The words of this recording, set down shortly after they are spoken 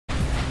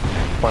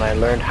when I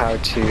learned how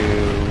to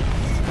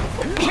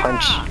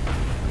punch.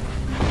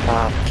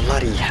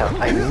 Bloody hell!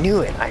 I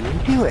knew it! I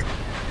knew it!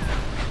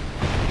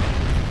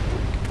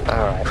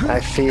 Alright, I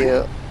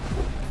feel...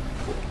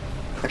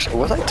 Actually,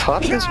 was I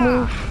taught this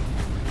move?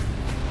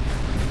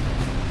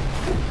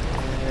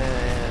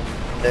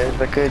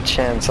 There's a good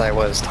chance I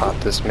was taught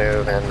this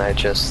move and I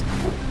just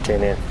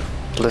didn't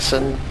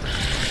listen.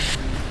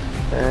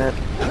 That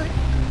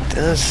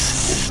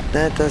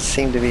does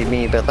seem to be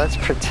me, but let's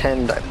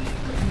pretend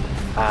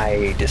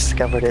I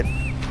discovered it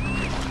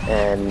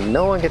and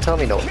no one can tell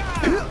me no.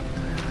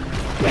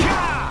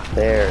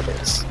 There it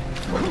is.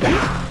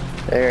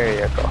 There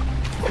you go.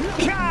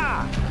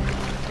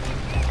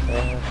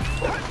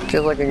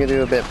 Feels like I could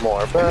do a bit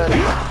more, but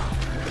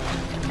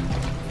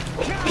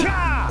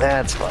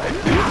that's fine.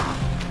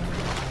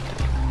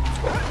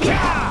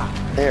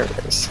 There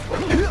it is.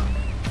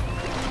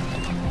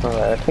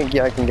 Alright, I think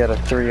I can get a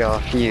 3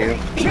 off you.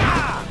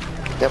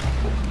 Yep.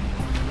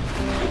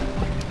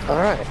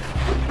 Alright.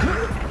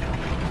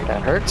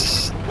 That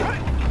hurts.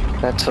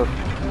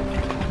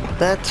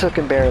 That took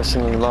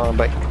embarrassingly long,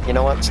 but you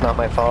know what? It's not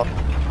my fault.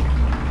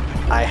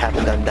 I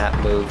haven't done that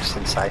move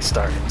since I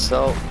started,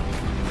 so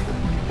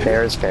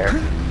fair is fair.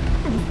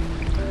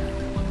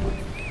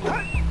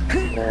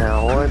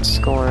 Now, what's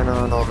going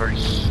on over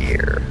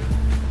here?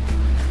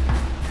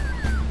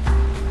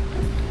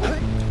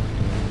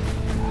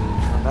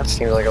 That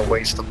seems like a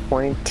waste of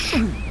point.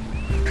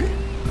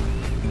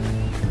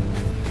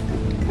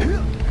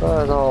 Well,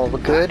 that's all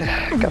good.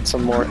 Got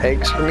some more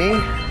eggs for me.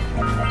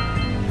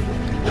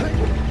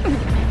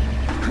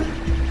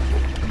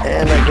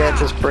 And I get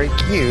to break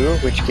you,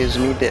 which gives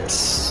me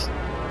this.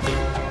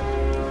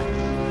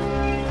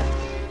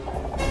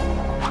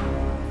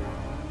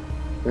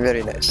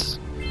 Very nice.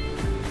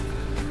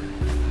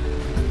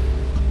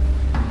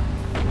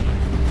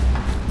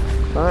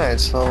 Alright,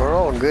 so we're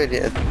all good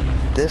at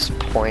this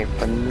point,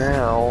 but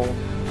now...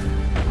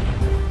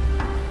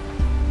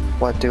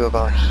 what do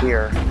about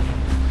here?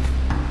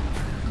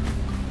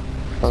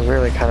 I was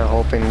really kind of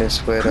hoping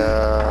this would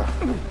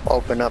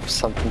open up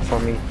something for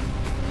me.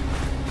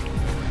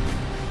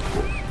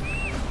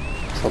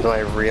 So do I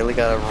really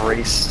gotta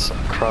race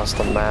across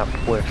the map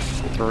with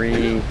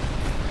 3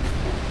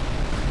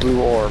 blue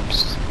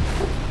orbs?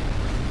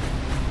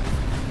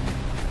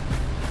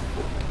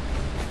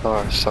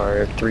 Oh,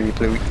 sorry, 3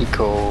 blue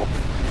eco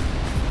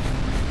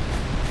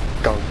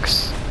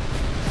gunks.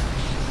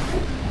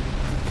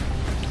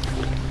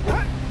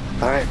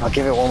 Alright, I'll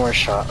give it one more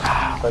shot.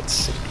 Let's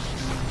see.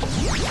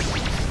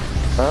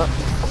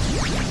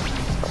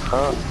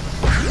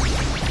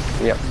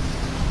 Yep.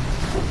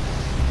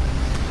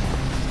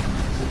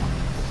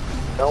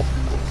 Nope.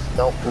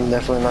 Nope, I'm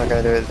definitely not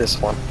gonna do it this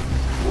one.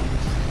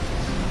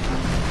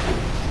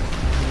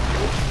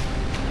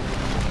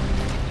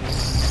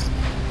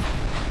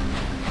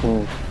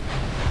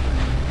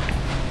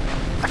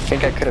 I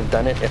think I could have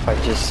done it if I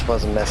just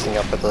wasn't messing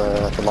up with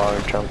the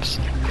long jumps.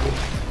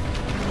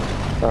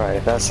 Alright,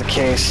 if that's the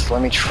case,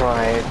 let me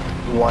try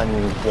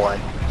one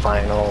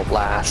final,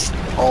 last,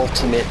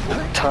 ultimate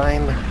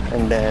time,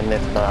 and then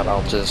if not,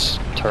 I'll just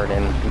turn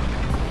in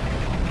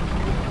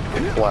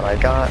what I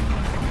got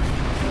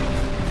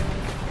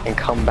and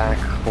come back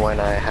when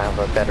I have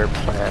a better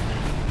plan,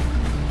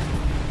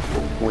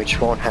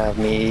 which won't have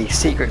me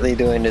secretly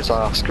doing this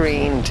off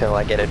screen until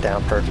I get it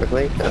down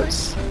perfectly,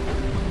 because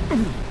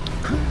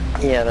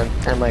yeah,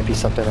 that might be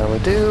something I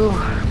would do,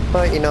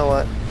 but you know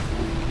what,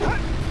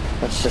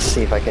 let's just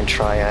see if I can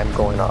try. I'm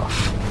going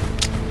off.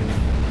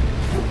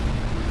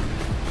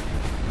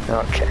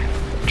 Okay,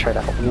 try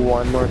that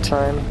one more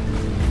time.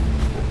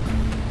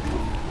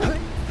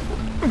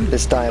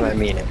 This time I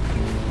mean it.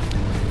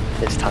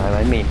 This time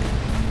I mean it.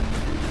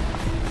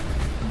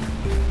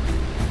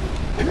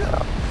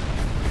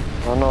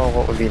 I don't know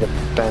what would be the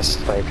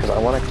best way, because I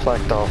want to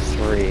collect all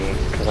 3,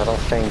 because I don't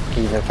think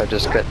even if I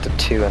just get to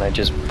 2 and I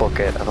just book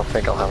it, I don't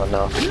think I'll have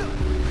enough.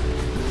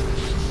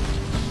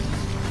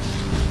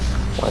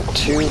 1,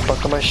 2,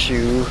 buckle my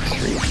shoe,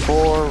 3,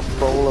 4,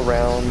 roll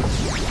around.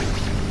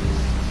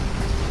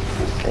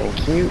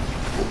 Thank you,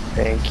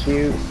 thank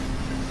you.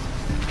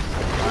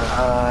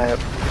 I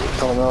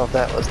don't know if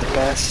that was the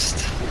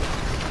best.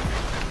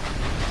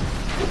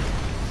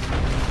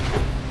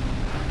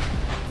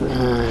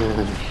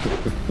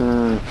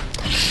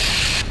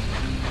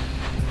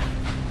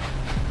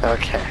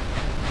 Okay.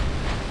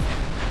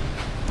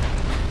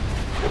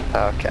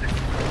 Okay.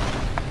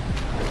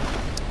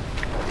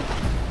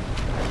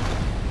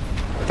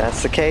 If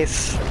that's the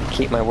case,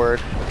 keep my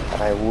word.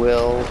 I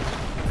will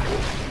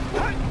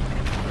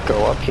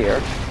go up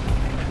here.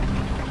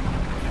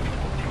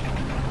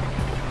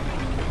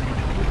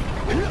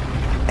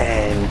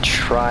 And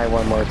try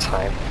one more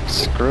time.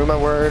 Screw my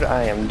word,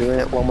 I am doing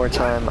it one more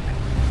time. I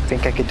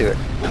think I could do it.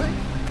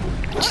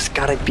 Just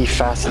gotta be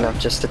fast enough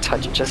just to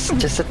touch it. Just a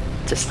tip.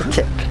 Just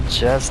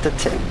a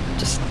tip.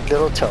 Just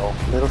little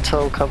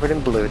toe covered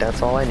in blue.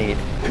 That's all I need.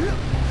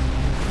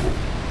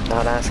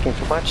 Not asking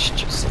for much,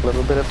 just a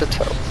little bit of the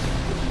toe.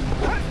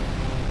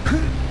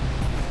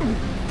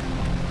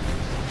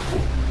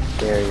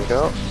 There you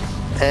go.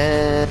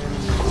 And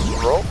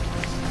roll.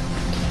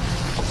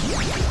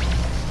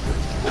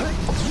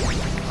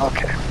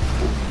 Okay.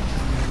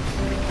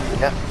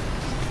 Yep.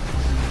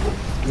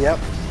 Yep.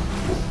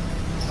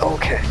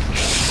 Okay.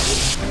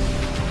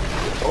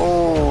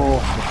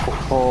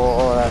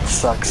 Oh, that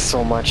sucks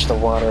so much, the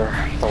water.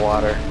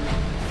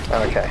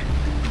 Okay.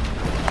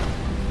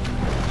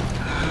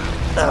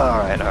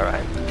 Alright.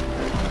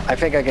 I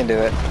think I can do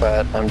it,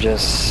 but I'm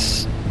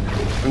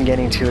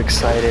getting too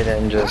excited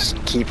and just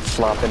keep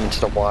flopping into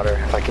the water.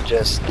 If I could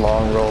just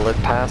long roll it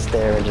past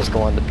there and just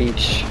go on the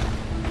beach,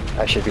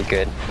 I should be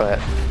good, but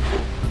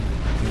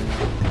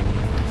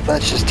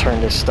let's just turn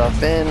this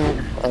stuff in,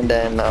 and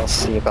then I'll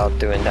see about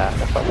doing that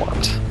if I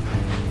want.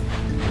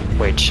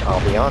 Which,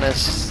 I'll be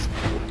honest,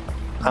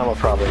 I'm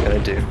probably gonna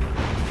do.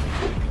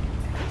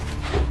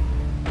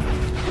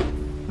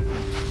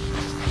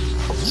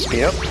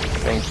 Speed up.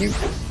 Thank you.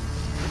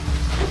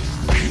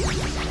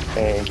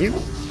 Thank you.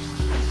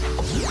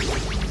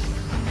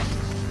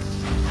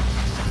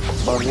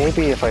 Or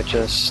maybe if I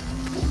just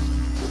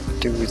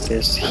do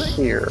this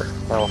here,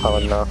 I'll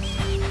have enough.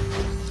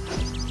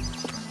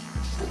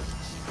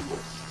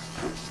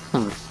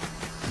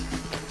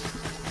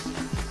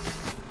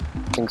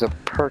 Things are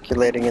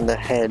percolating in the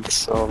head,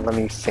 so let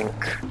me think.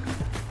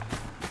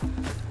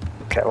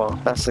 Okay, well,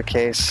 if that's the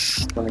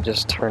case, let me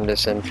just turn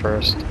this in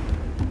first.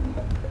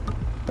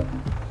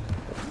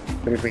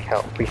 Who did we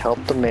help? We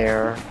helped the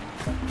mayor,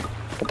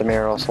 but the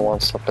mayor also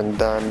wants something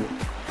done.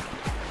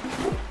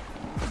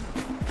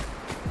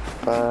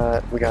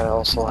 But we gotta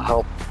also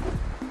help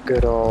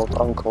good old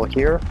uncle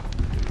here.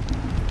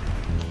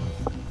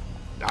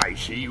 I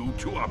see you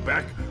two are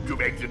back to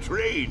make the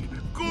trade.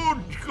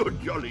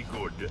 Good, jolly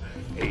good.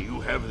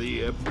 You have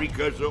the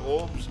precursor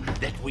orbs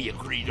that we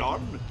agreed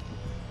on.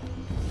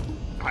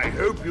 I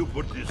hope you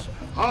put this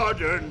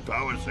hard-earned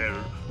power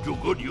cell to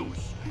good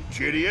use.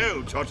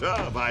 Cheerio,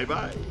 Tota,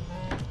 bye-bye.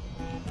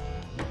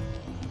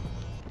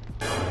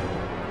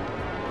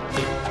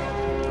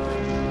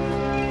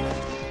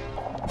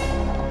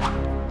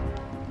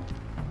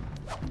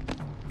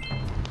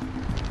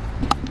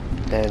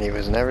 And he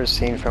was never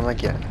seen from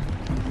again.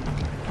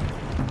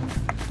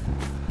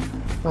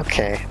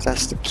 Okay, if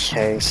that's the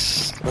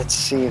case, let's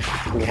see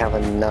if we have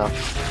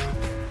enough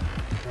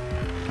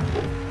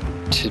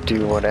to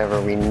do whatever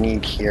we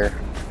need here.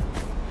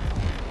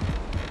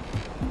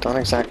 Don't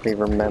exactly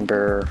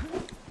remember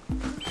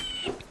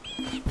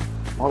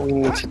what we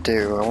need to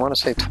do. I want to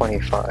say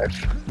 25.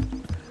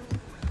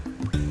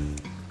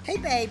 Hey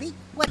baby,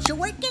 what you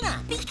working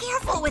on? Be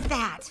careful with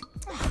that!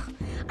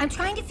 I'm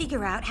trying to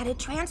figure out how to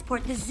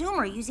transport the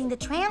zoomer using the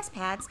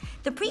transpads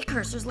the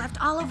precursors left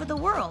all over the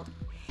world.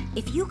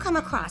 If you come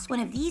across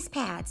one of these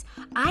pads,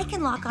 I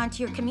can lock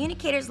onto your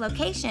communicator's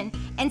location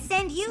and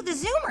send you the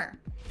zoomer.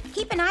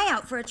 Keep an eye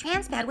out for a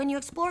transpad when you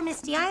explore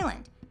Misty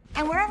Island,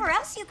 and wherever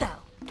else you go.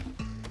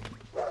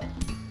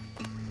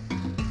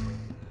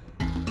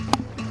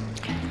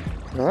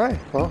 Alright,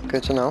 well,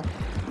 good to know.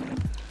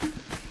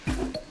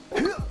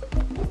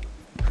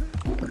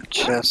 But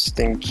just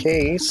in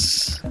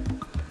case...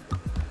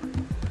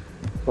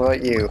 What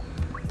about you?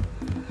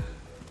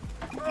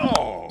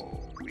 Oh,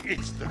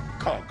 it's the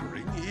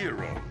conquering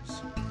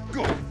heroes.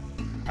 Good.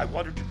 I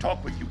wanted to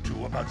talk with you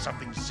two about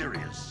something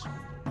serious.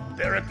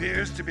 There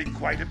appears to be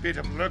quite a bit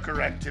of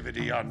lurker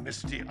activity on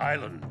Misty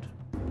Island.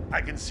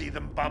 I can see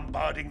them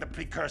bombarding the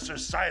precursor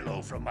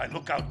silo from my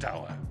lookout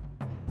tower.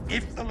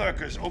 If the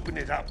lurkers open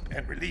it up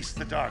and release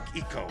the dark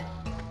eco,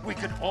 we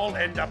could all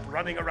end up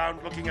running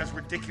around looking as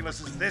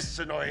ridiculous as this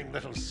annoying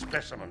little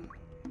specimen.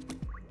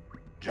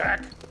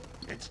 Jak,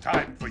 it's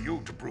time for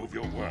you to prove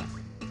your worth.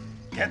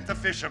 Get the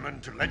fisherman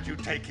to let you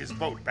take his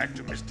boat back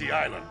to Misty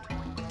Island.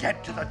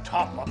 Get to the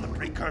top of the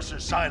precursor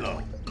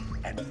silo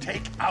and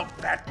take out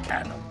that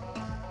cannon.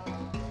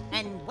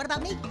 And what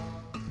about me?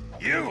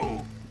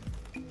 You?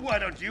 Why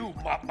don't you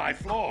mop my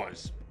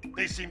floors?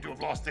 They seem to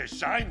have lost their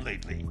shine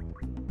lately.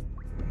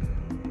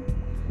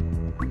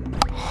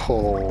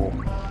 Oh.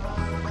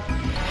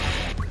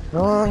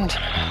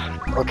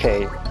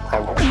 Okay,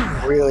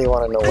 I really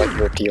want to know what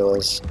your deal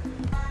is.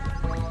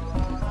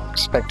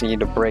 Expecting you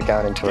to break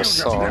out into a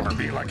song. He'll just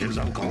never be like his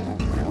uncle.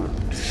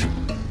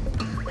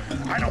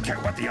 I don't care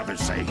what the others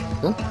say.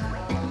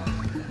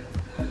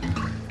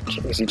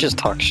 Jeez, you just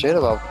talk shit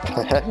about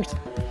that.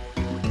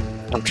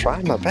 I'm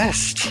trying my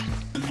best.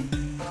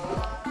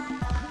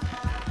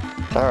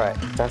 Alright,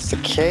 if that's the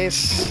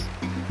case,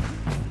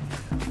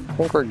 I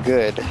think we're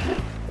good.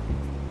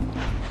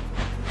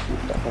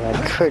 And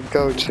I could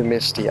go to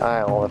Misty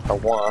Isle if I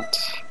want.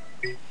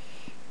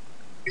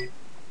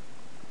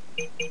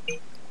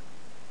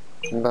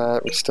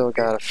 But we still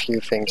got a few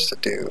things to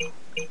do.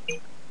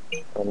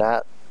 And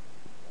that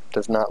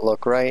does not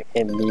look right.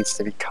 It needs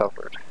to be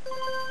covered.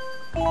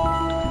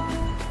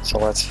 So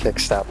let's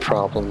fix that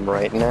problem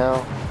right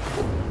now.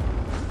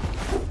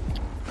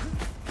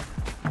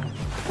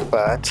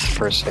 But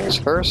first things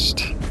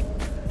first.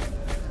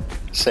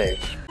 Save.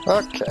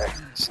 Okay,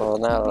 so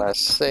now that I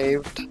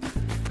saved,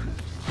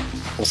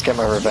 let's get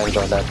my revenge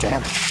on that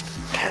damn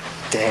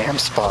damn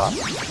spot.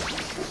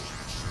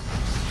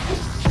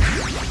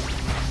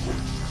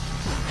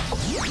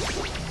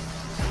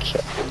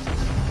 Okay.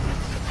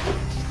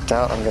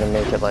 Doubt I'm gonna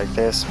make it like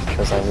this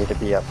because I need to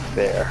be up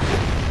there.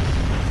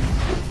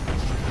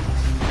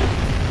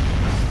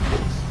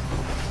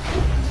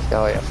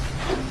 Oh yeah.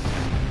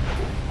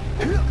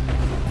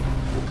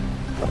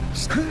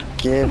 Just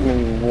give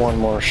me one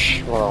more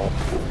well,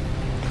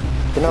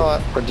 you know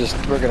what?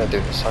 We're gonna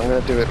do this. I'm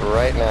gonna do it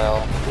right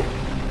now.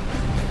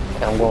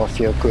 And I'm gonna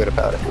feel good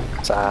about it.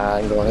 Because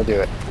I'm gonna do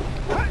it.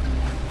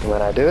 And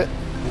when I do it,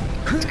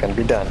 it's gonna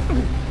be done.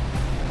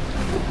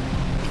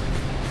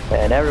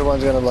 And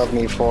everyone's gonna love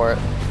me for it,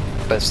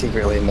 but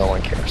secretly no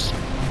one cares.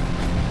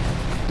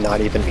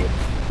 Not even me.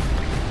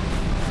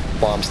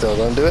 Well, I'm still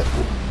gonna do it.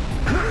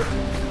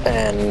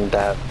 And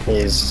that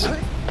is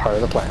part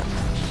of the plan.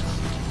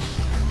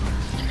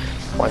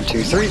 1,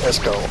 2, 3, let's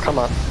go. Come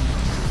on.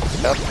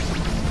 Yep.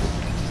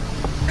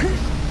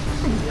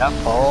 Yep,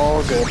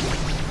 all good.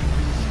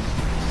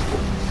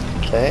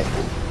 Okay.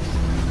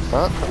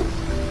 Huh?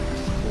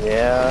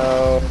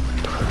 Yep.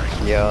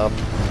 Yup.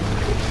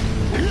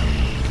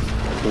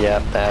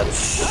 Yep,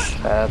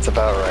 that's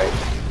about right.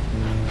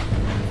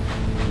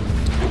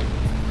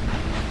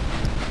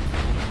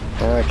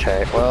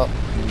 Okay, well,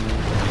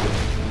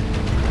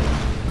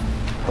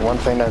 the one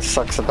thing that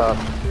sucks about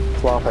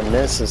flopping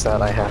this is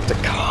that I have to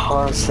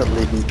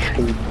constantly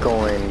keep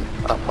going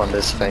up on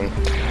this thing.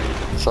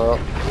 So,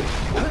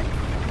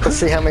 let's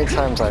see how many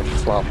times I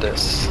flop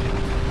this.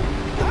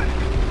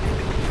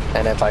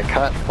 And if I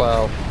cut,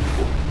 well,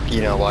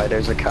 you know why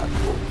there's a cut.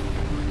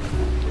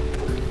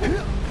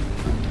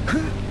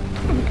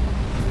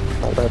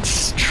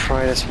 Let's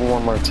try this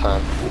one more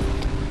time.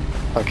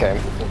 Okay.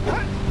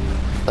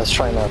 Let's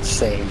try not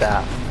saying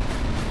that.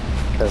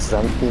 Because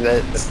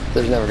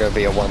there's never going to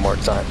be a one more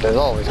time. There's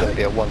always going to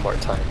be a one more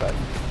time, but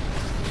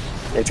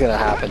it's going to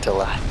happen till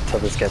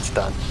this gets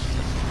done.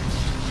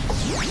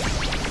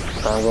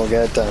 I'm going to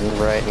get it done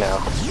right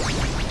now.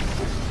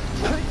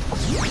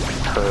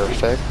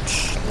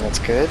 Perfect. That's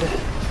good.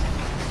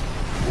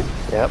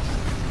 Yep.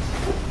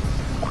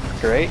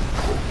 Great.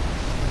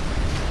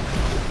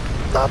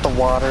 Not the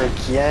water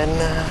again.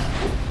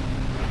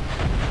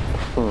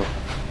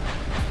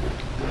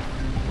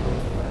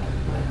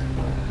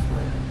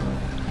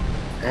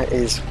 That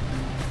is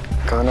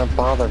gonna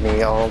bother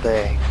me all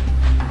day.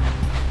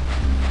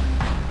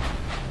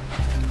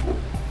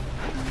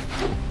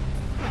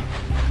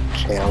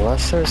 Okay,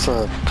 unless there's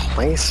a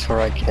place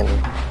where I can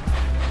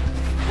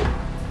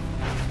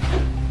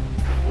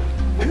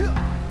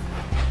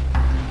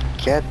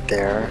get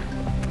there.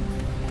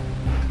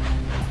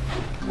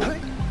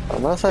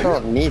 Unless I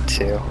don't need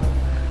to.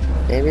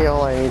 Maybe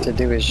all I need to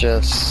do is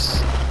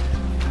just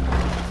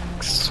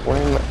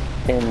swim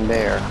in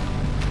there.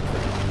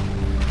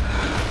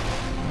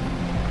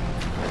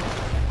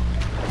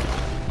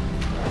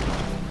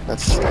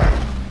 That's... No,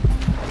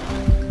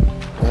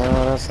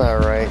 that's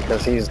not right,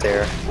 because he's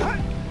there.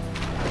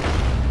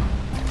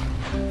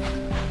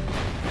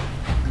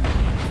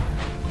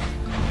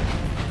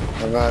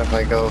 How about if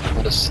I go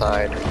from the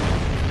side?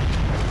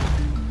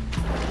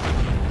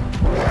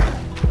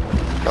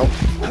 Nope.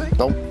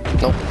 Nope.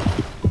 Nope.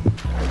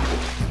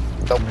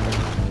 Nope.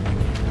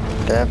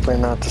 Definitely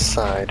not the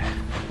side.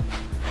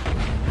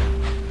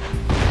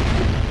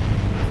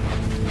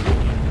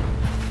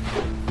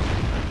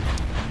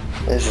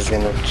 This is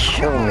gonna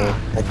kill me.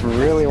 I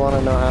really want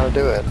to know how to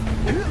do it.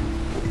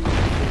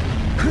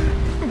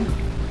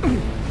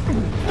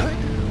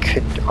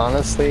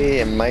 Honestly,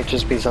 it might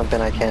just be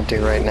something I can't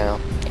do right now.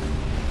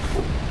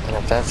 And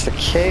if that's the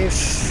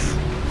case...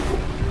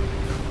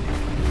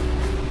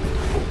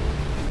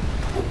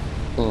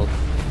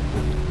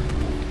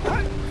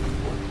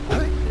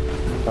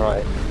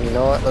 Alright, you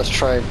know what? Let's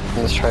try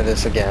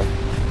this again.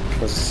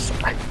 Because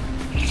I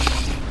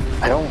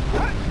don't...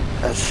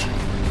 That's...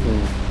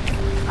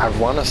 I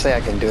want to say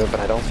I can do it, but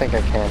I don't think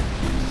I can.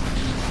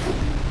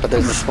 But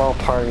there's a small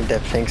part of me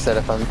that thinks that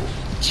if I'm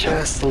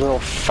just a little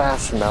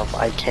fast enough,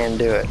 I can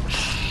do it.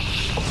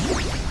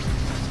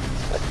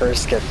 I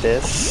first get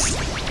this,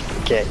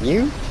 get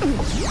you.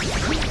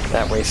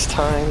 That wastes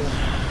time.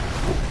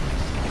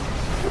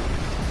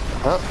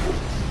 Huh?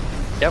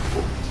 Yep.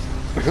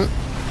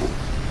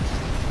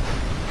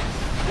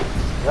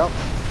 Yep.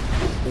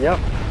 Yep.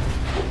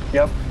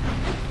 Yep.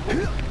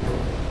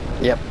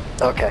 Yep.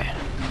 Okay.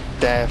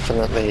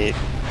 Definitely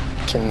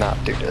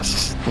cannot do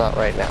this. Not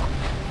right now.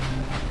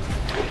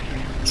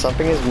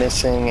 Something is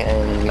missing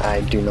and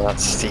I do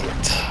not see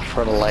it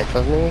for the life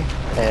of me,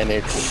 and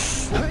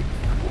it's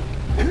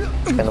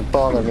gonna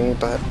bother me,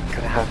 but I'm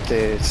gonna have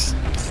to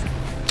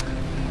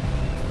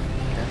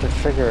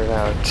figure it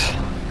out.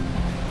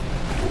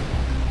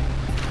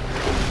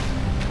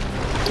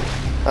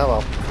 Oh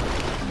well.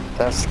 If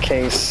that's the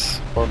case,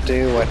 we'll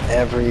do what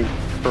every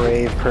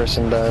brave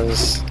person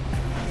does.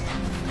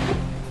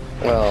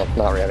 Well,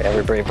 not really.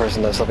 Every brave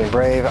person does something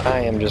brave. I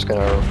am just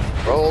gonna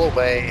roll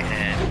away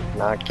and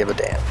not give a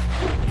damn.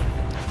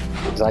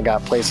 Because I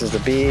got places to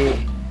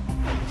be.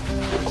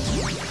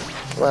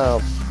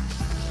 Well,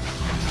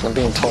 I'm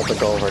being told to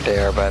go over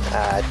there, but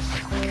that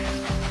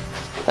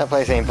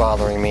place ain't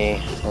bothering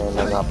me, and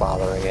I'm not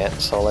bothering it,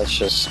 so let's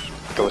just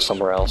go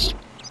somewhere else.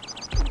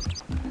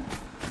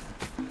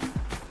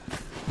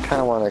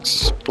 Kinda wanna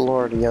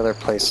explore the other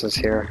places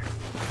here.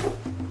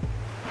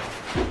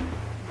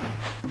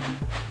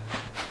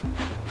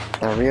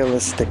 Now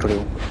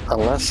realistically,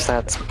 unless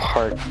that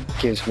part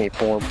gives me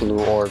more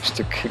blue orbs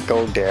to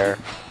go there,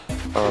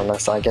 or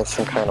unless I get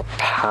some kind of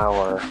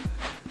power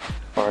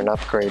or an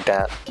upgrade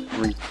that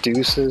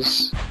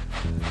reduces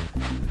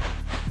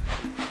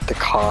the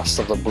cost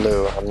of the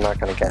blue, I'm not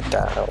gonna get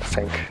that, I don't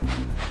think.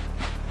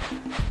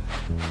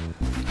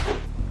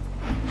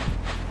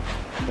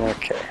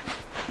 Okay.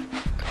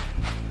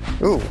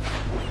 Ooh.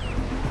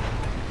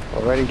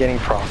 Already getting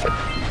profit.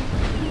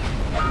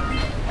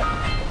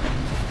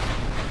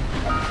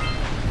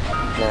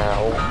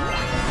 Now.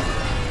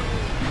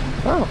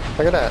 Oh,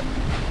 look at that.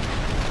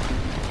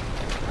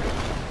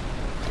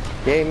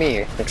 Yay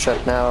me,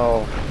 except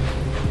now.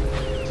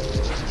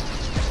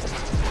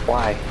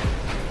 Why?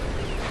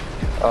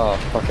 Oh,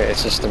 okay,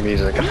 it's just the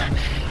music.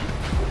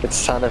 It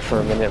sounded for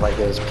a minute like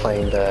it was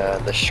playing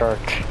the shark.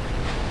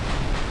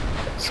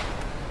 I was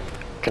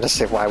gonna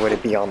say, why would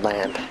it be on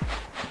land?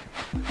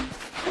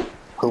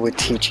 Who would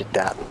teach it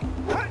that?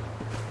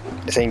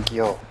 Thank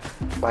you.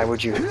 Why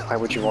would you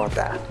want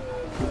that?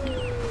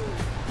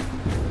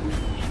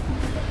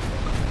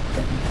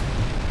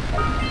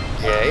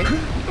 Yay.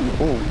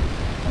 Ooh.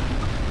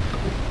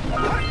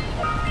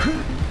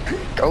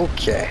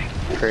 Okay.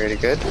 Pretty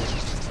good.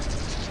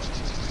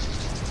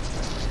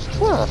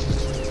 Huh.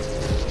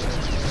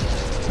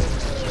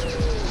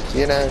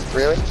 You know,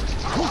 really?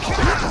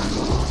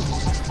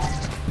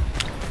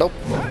 Nope.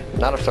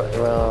 Not a threat.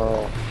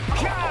 Well,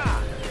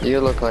 you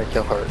look like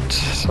you'll hurt,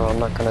 so I'm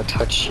not gonna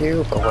touch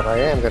you, but what I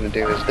am gonna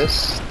do is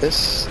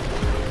this,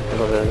 a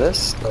little bit of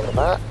this, a little of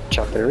that,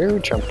 jump-a-roo,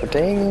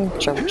 jump-a-ding,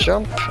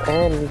 jump,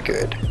 and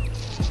good.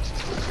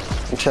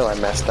 Until I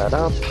mess that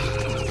up.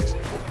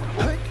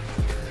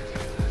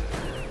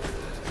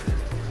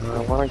 I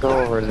wanna go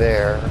over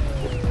there.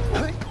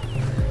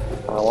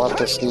 I want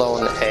this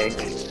lone egg.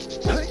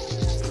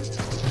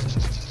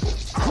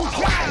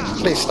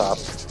 Please stop.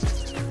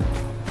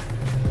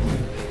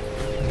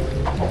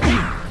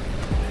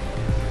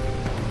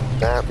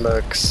 That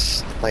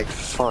looks like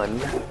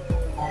fun.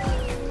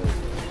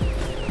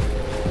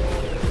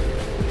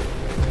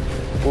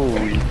 Ooh.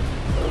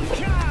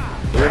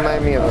 You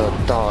remind me of a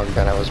dog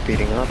that I was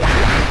beating up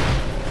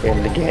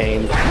in the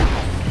game.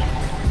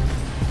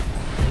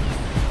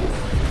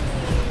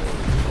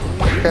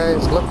 You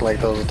guys look like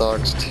those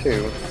dogs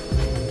too.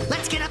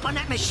 Let's get up on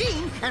that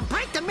machine and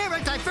break the mirror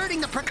diverting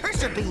the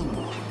precursor beam.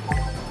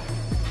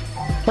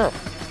 Huh.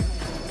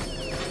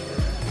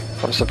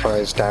 I'm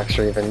surprised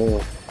Daxter even knew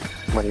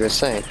what he was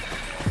saying.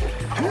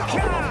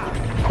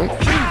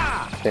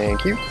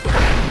 Thank you.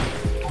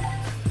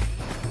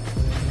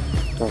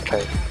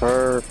 Okay,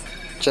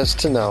 just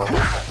to know.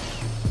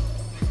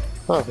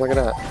 Oh, look at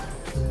that.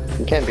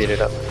 You can't beat it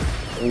up,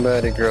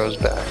 but it grows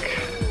back.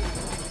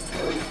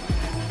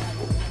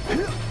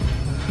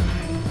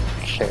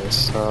 Okay,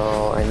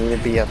 so I need to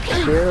be up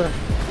here.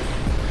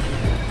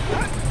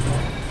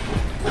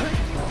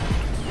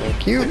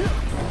 Thank you.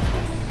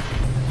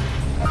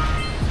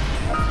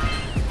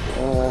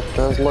 That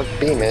does look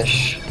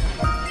beamish.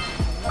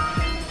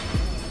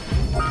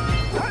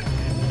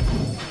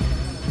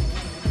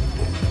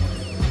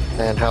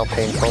 And how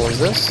painful is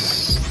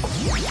this?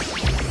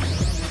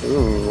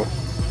 Ooh.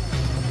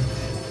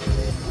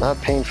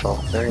 Not painful.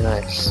 Very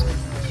nice.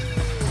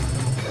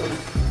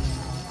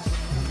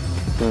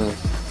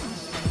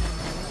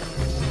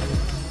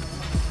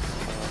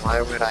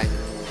 Why would I...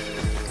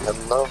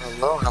 Hello?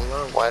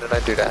 Why did I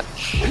do that?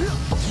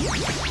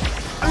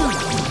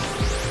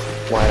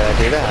 Why did I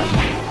do that?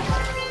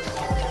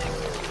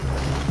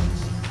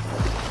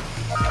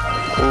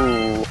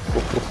 Ooh.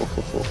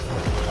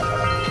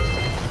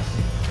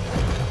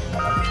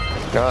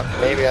 No,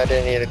 maybe I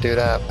didn't need to do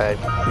that, but it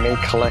made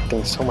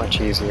collecting so much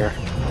easier.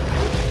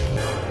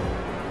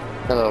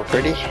 Hello,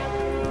 pretty.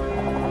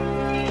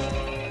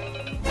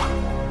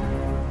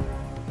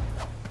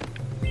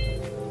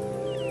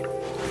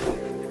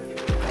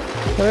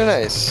 Very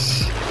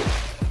nice.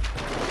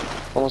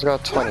 Almost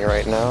got 20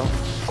 right now.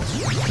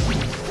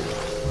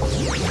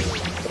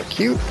 So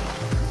cute.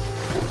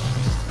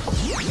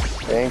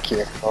 Thank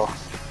you. Oh.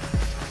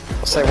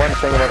 I'll say one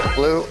thing about the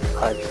blue.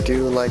 I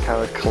do like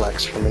how it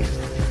collects for me.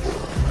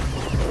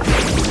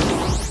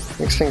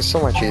 Makes things so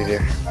much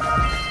easier.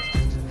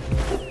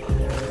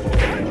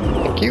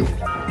 Thank you.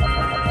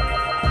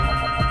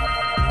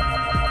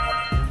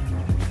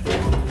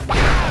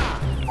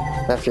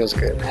 That feels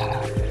good. Do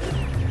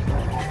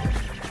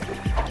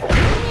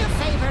me a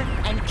favor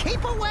and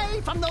keep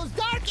away from those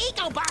dark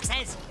eco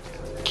boxes.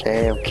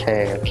 Okay.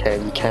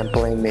 You can't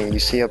blame me. You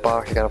see a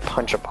box, you gotta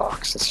punch a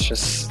box. It's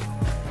just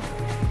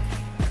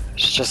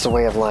a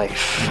way of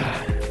life.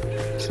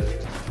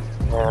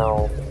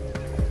 Now,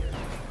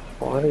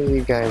 what are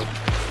you guys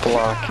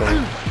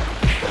blocking?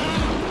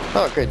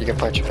 Oh, good, you can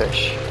punch a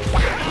fish.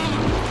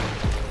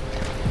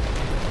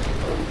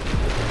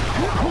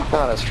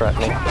 Not as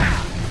threatening.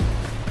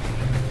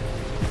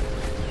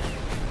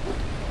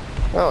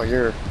 Oh,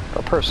 you're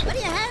a person. What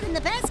do you have in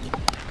the basket?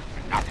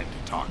 Nothing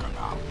to talk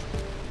about.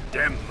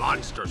 Them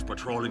monsters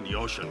patrolling the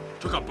ocean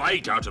took a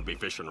bite out of me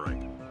fishing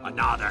rig. And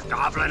now they're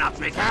gobbling up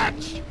me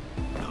catch.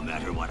 No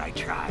matter what I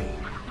try,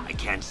 I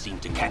can't seem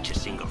to catch a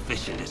single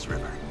fish in this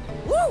river.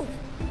 Woo!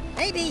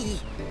 Maybe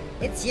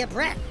it's your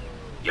breath.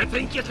 You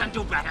think you can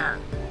do better?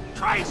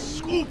 Try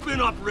scooping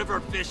up river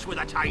fish with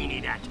a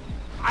tiny net.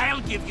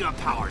 I'll give you a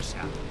power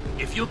cell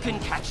if you can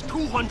catch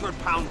 200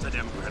 pounds of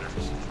them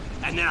critters.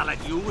 And then I'll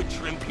let you with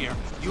Shrimp here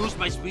use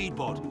my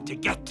speedboat to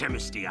get to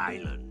Misty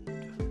Island.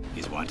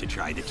 You want to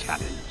try the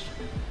challenge?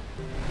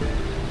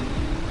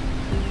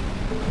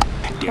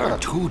 There are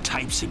two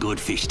types of good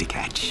fish to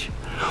catch.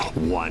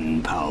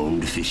 1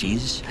 pound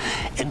fishies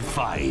and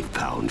 5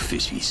 pound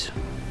fishies.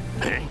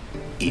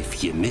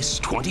 If you miss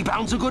 20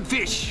 pounds of good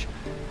fish,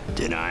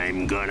 then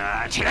I'm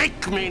gonna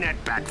take me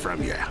net back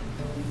from you.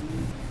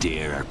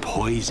 There are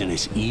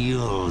poisonous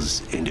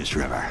eels in this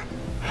river.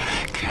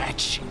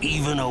 Catch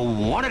even a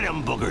one of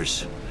them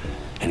buggers,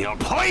 and you'll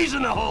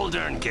poison the whole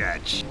darn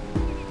catch.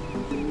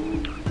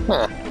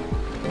 Huh.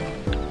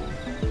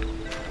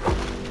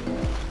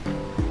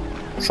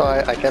 So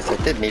I guess I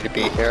did need to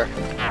be here.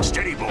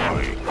 Steady,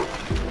 boy.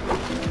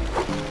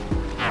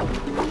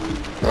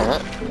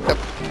 Yep.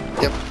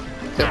 Yep.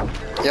 Yep.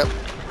 Yep.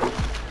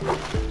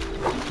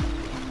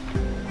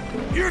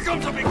 Here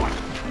comes a big one.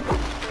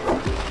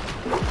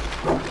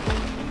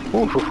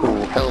 Ooh,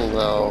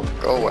 hello.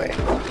 Go away.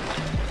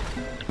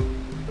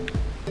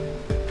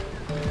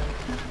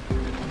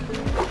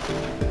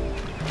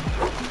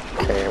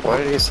 Okay, what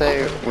did he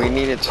say? We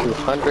needed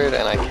 200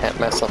 and I can't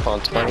mess up on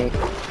 20.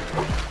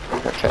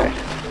 Okay.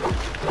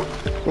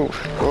 Ooh,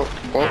 whoa,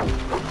 whoa.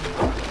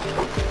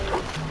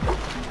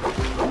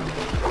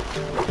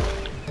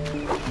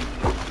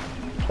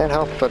 Can't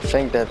help but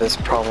think that this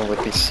problem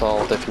would be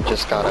solved if you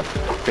just got a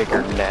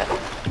bigger net.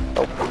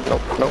 Nope,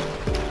 nope, nope.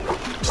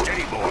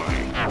 Steady, boy.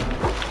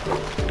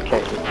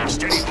 Okay.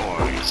 Steady,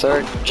 boy.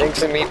 Sir,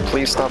 jinxing me,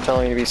 please stop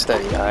telling me to be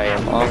steady. I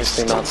am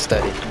obviously not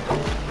steady.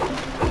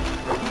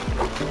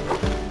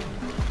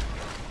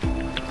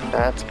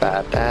 That's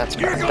bad, that's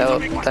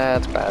bad,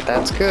 that's bad,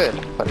 that's good.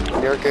 But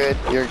you're good,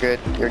 you're good,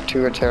 you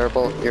two are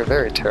terrible, you're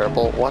very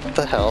terrible. What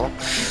the hell?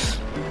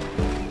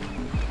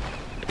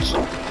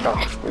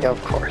 Oh, yeah,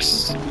 of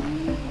course.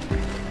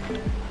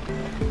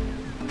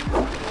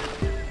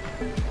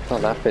 Oh,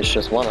 that fish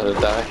just wanted to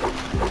die.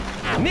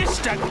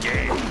 Missed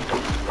again.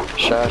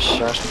 Shush,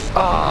 shush.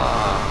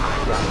 Ah,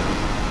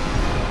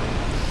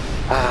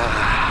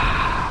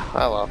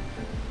 oh well.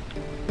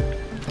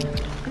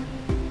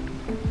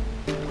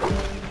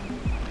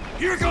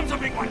 Here comes a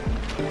big one.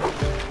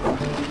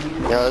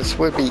 Yeah, this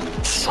would be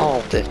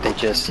solved if they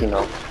just, you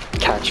know,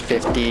 catch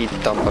 50,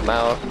 dump them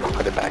out,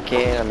 put it back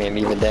in. I mean,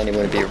 even then it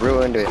wouldn't be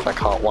ruined if I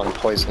caught one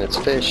poisonous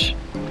fish.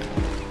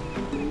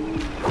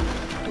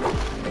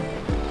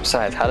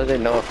 Besides, how do they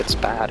know if it's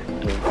bad? I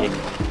mean,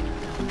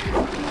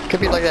 it could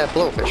be like that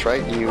blowfish,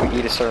 right? You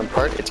eat a certain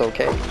part, it's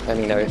okay. I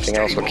mean, everything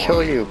else will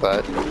kill you,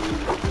 but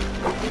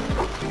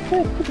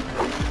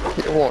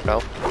you won't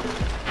know.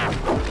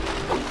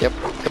 Yep,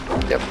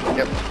 yep, yep,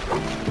 yep.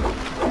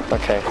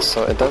 Okay,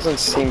 so it doesn't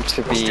seem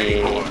to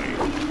be...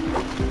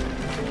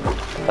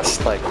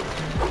 That's like...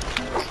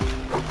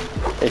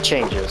 It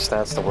changes,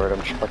 that's the word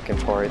I'm looking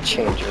for, it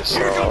changes,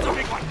 so...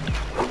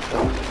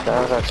 I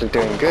was actually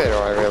doing good,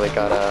 or I really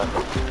got a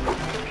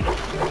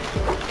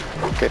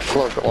good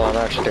flow. Well, I'm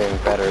actually doing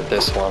better at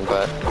this one,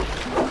 but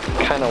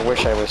I kind of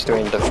wish I was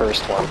doing the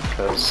first one,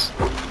 because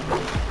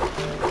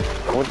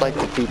I would like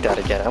to beat that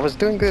again. I was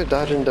doing good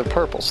dodging the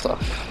purple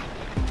stuff.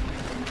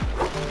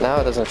 Now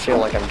it doesn't feel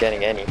like I'm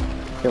getting any.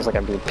 It feels like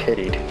I'm being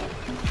pitied.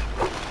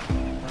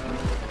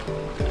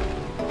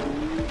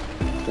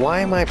 Why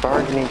am I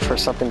bargaining for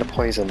something to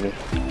poison me?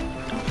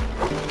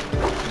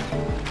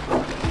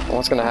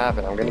 What's gonna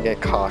happen? I'm gonna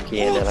get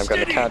cocky and then I'm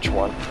gonna catch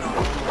one.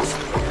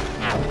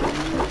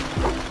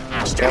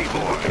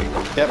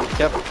 Yep.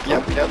 Yep.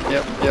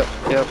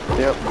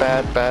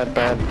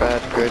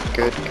 Bad. Good.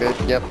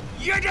 Yep.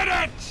 You did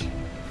it!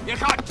 You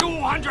caught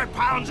 200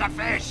 pounds of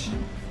fish!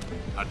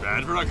 Not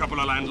bad for a couple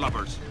of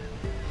landlubbers.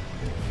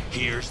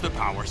 Here's the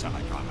power cell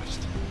I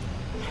promised.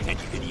 And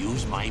you can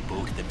use my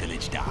boat at the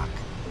village dock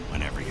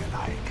whenever you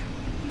like.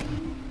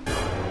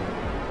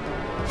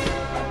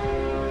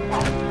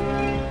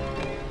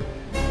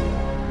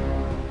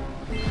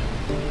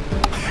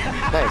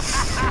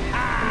 Nice.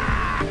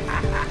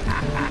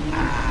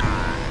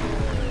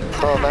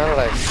 Well, now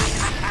that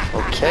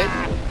okay.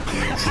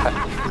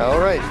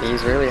 Alright,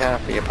 he's really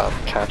happy about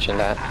catching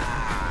that.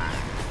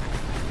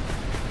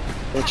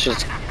 Which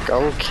is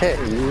okay.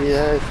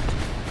 Yeah,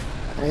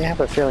 I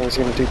have a feeling he's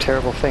gonna do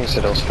terrible things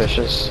to those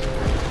fishes.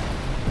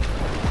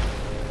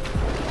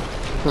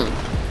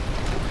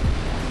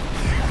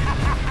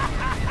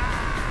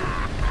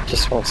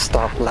 Just won't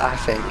stop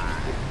laughing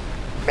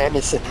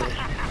menacingly.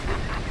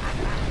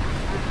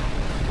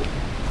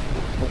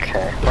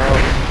 Okay, well,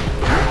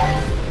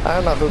 I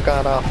don't know who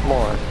got off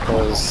more,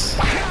 because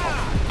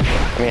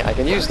I mean, I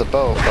can use the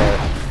boat, but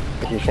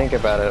if you think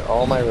about it,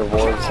 all my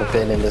rewards have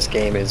been in this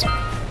game is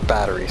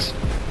batteries.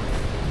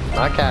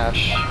 Not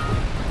cash.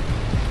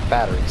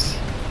 Batteries.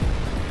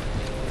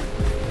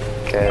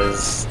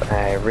 Because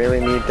I really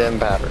need them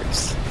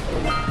batteries.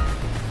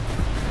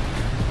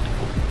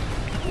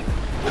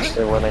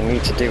 So what I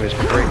need to do is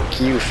break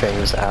you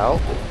things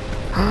out.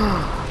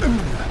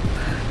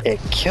 It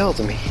killed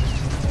me.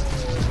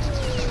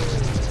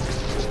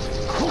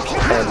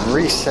 And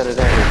resetted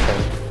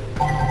everything.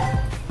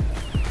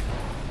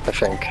 I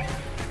think.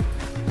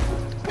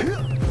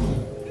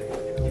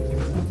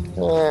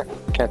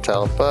 Can't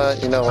tell,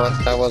 but you know what?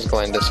 I was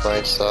going this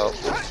way, so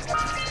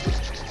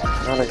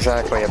not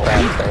exactly a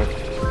bad thing.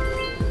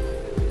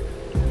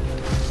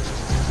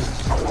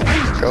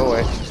 Go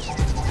away.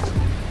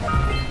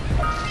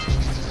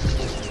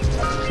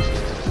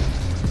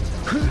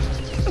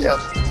 Yep.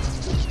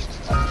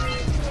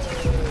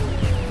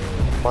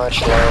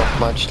 Much love,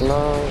 much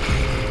love.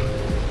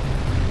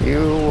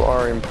 You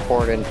are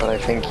important, but I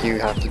think you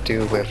have to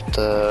do with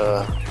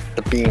the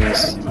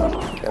beams.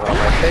 Get on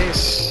my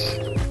face.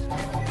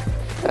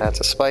 That's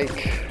a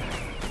spike.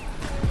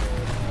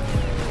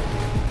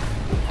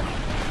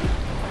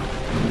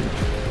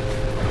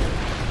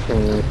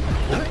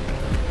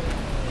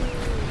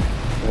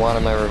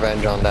 Wanted my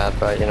revenge on that,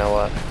 but you know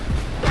what?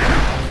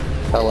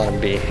 I'll let him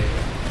be.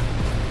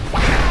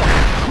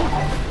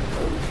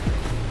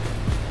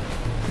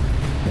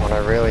 What I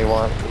really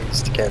want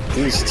is to get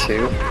these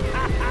two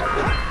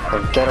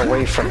and get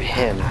away from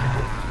him.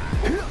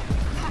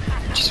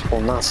 Just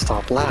will not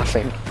stop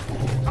laughing.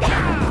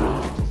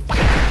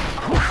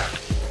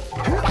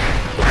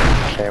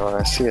 Okay, when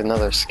I see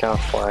another scout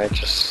fly,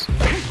 just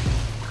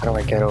how do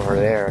I get over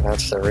there?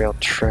 That's the real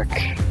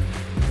trick.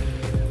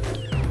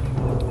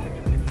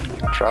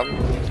 Drop,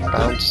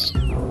 bounce.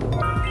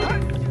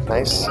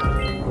 Nice,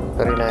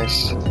 very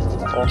nice,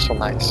 also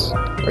nice,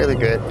 really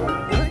good.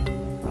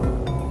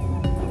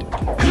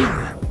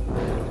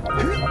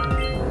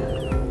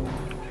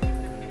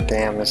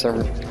 Damn, is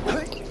there...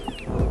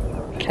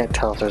 Can't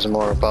tell if there's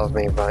more above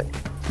me, but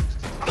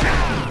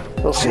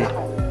we'll see.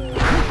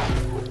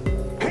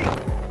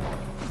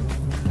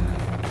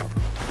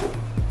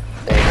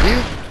 Thank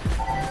you.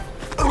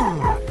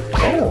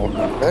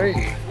 Oh, there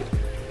you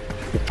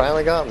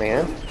finally got me,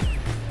 huh?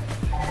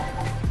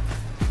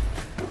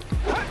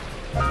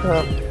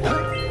 Well,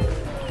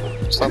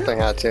 something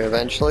had to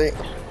eventually.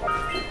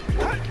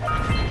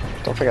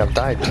 Don't think I've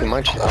died too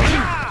much though.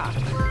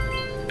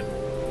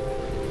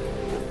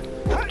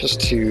 Just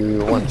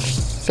to one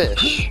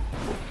fish.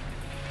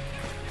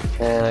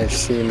 And I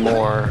see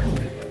more.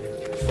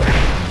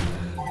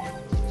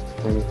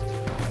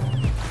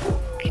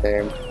 Okay,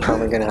 I'm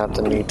probably gonna have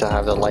to need to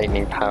have the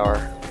lightning power.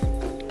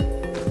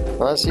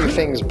 Unless you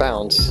things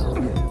bounce.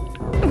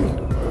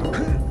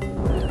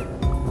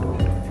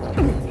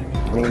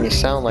 I mean, you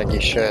sound like you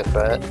should,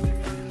 but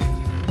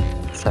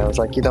sounds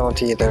like you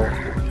don't either.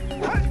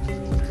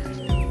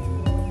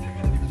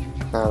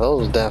 Now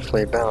those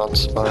definitely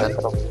bounce, but I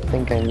don't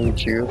think I need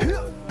you.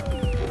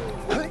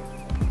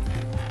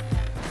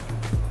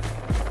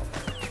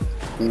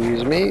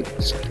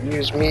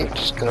 Excuse me,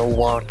 just gonna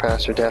walk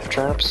past your death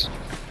traps.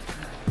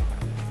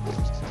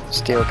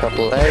 Steal a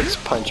couple of eggs,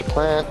 punch a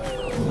plant,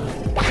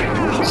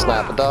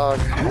 slap a dog,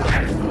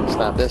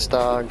 slap this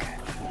dog,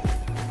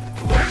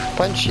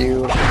 punch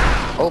you,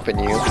 open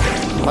you,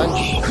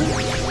 punch,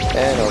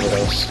 and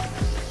overdose.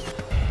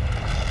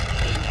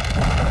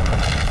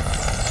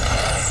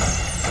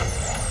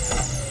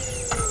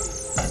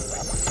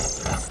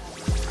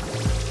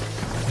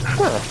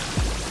 Huh.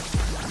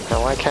 Now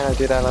why can't I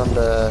do that on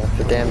the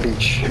damn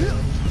beach? You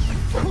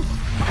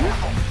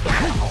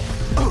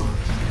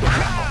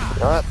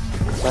know what?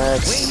 We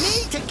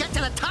need to get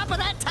to the top of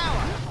that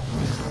tower.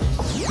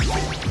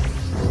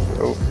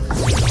 Oh.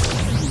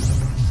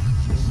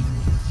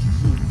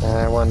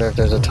 I wonder if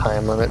there's a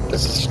time limit.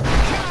 This is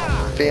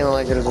feeling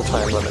like it is a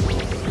time limit.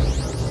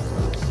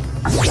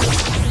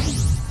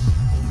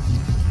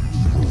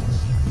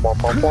 Womp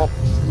womp womp.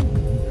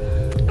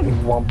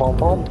 Womp womp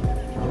womp.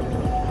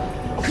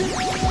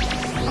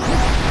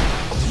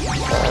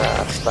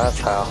 That's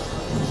how.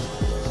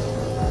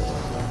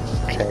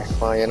 Okay,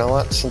 well you know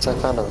what? Since I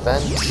found a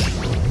vent,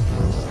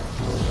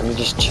 let me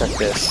just check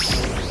this.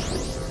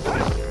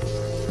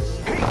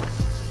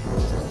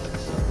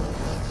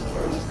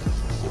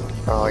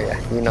 Oh yeah,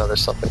 you know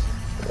there's something.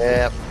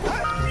 Yep.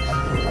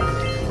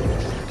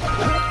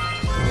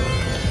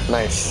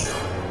 Nice.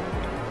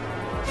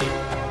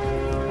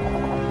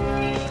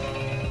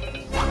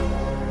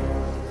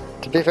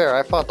 To be fair,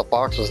 I thought the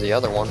box was the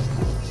other one.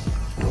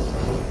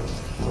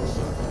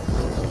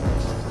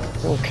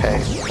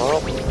 Okay, well,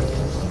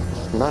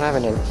 I'm not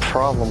having a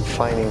problem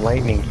finding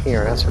lightning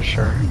here, that's for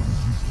sure.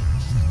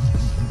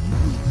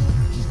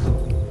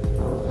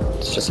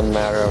 It's just a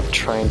matter of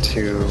trying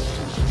to...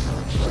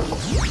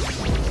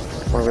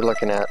 What are we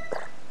looking at?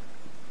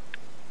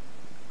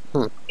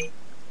 You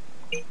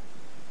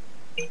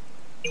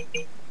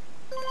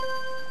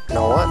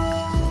know what?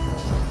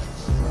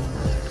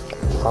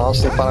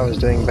 honestly thought I was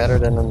doing better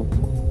than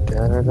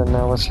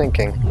I was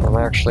thinking. I'm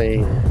actually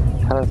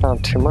haven't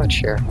found too much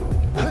here.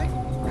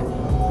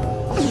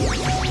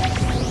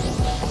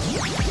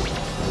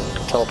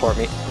 Teleport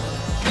me.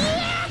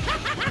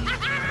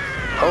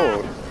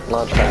 Oh,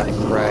 launch pad,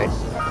 right.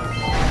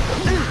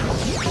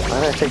 Why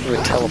did I think it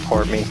would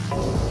teleport me?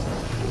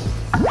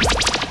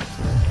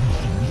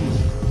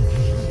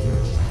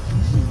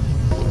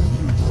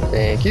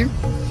 Thank you.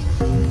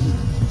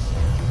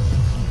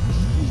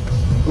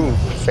 Ooh,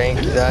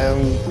 thank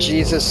you.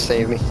 Jesus,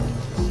 save me.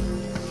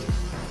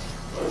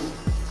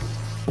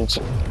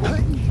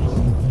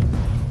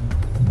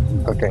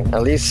 Okay,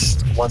 at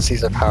least once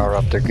these are powered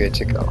up, they're good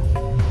to go.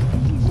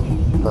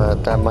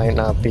 But that might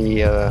not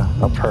be a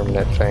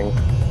permanent thing.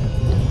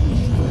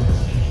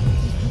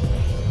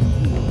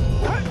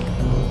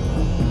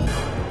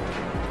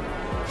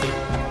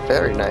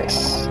 Very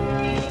nice.